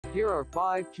Here are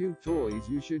 5 cute toys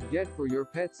you should get for your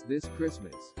pets this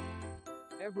Christmas.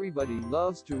 Everybody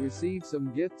loves to receive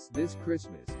some gifts this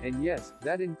Christmas, and yes,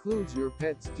 that includes your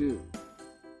pets too.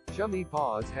 Chummy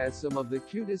Paws has some of the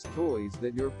cutest toys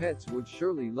that your pets would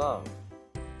surely love.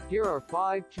 Here are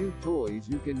 5 cute toys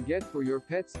you can get for your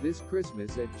pets this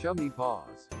Christmas at Chummy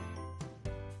Paws.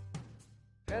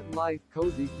 Pet Life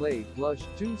Cozy Play Plush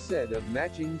 2 Set of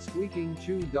Matching Squeaking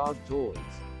Chew Dog Toys.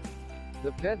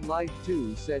 The Pet Life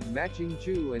 2 set matching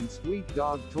chew and squeak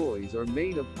dog toys are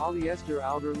made of polyester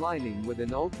outer lining with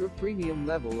an ultra-premium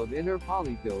level of inner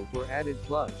polyfill for added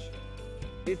plush.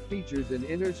 It features an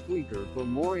inner squeaker for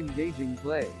more engaging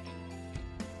play.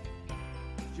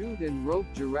 Jute and Rope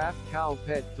Giraffe Cow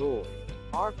Pet Toy.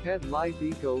 Our Pet Life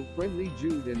eco-friendly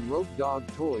jute and rope dog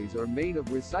toys are made of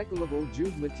recyclable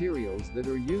jute materials that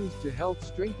are used to help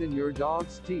strengthen your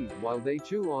dog's teeth while they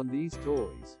chew on these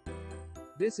toys.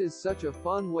 This is such a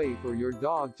fun way for your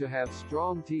dog to have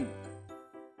strong teeth.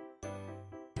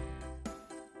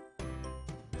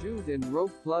 Jute and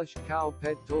Rope Plush Cow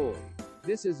Pet Toy.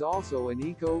 This is also an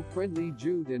eco-friendly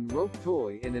jute and rope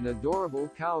toy in an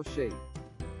adorable cow shape.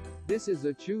 This is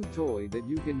a chew toy that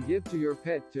you can give to your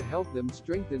pet to help them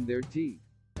strengthen their teeth.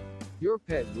 Your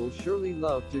pet will surely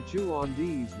love to chew on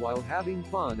these while having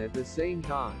fun at the same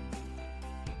time.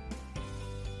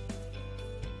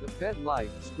 The Pet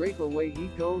Life Scrape Away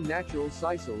Eco Natural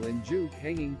Sisal and Jute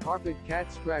Hanging Carpet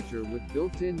Cat Scratcher with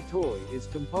built-in toy is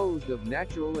composed of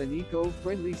natural and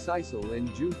eco-friendly sisal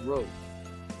and jute rope.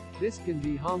 This can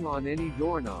be hung on any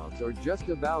doorknobs or just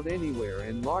about anywhere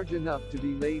and large enough to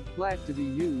be laid flat to be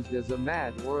used as a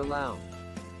mat or a lounge.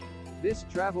 This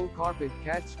travel carpet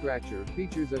cat scratcher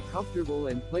features a comfortable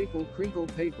and playful crinkle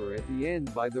paper at the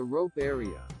end by the rope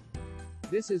area.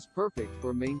 This is perfect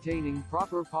for maintaining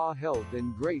proper paw health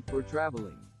and great for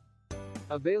traveling.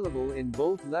 Available in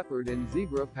both leopard and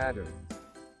zebra patterns.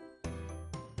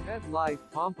 Pet Life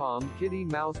Pom-Pom Kitty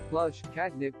Mouse Plush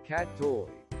Catnip Cat Toy.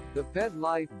 The Pet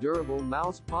Life Durable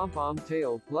Mouse Pom-Pom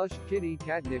Tail Plush Kitty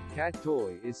Catnip Cat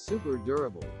Toy is super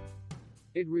durable.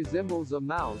 It resembles a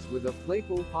mouse with a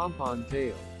playful pom-pom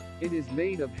tail. It is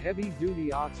made of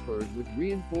heavy-duty Oxford with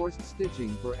reinforced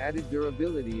stitching for added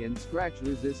durability and scratch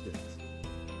resistance.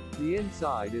 The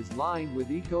inside is lined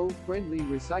with eco-friendly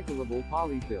recyclable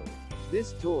polyfill.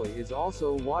 This toy is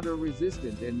also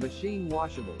water-resistant and machine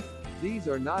washable. These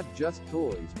are not just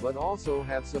toys but also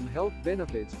have some health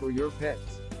benefits for your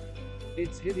pets.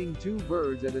 It's hitting 2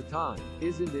 birds at a time,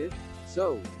 isn't it?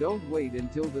 So, don't wait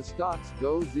until the stocks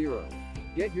go zero.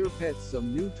 Get your pets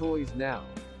some new toys now.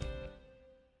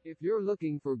 If you're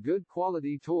looking for good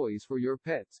quality toys for your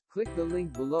pets, click the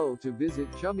link below to visit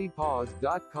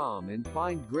chummypaws.com and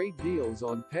find great deals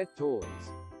on pet toys.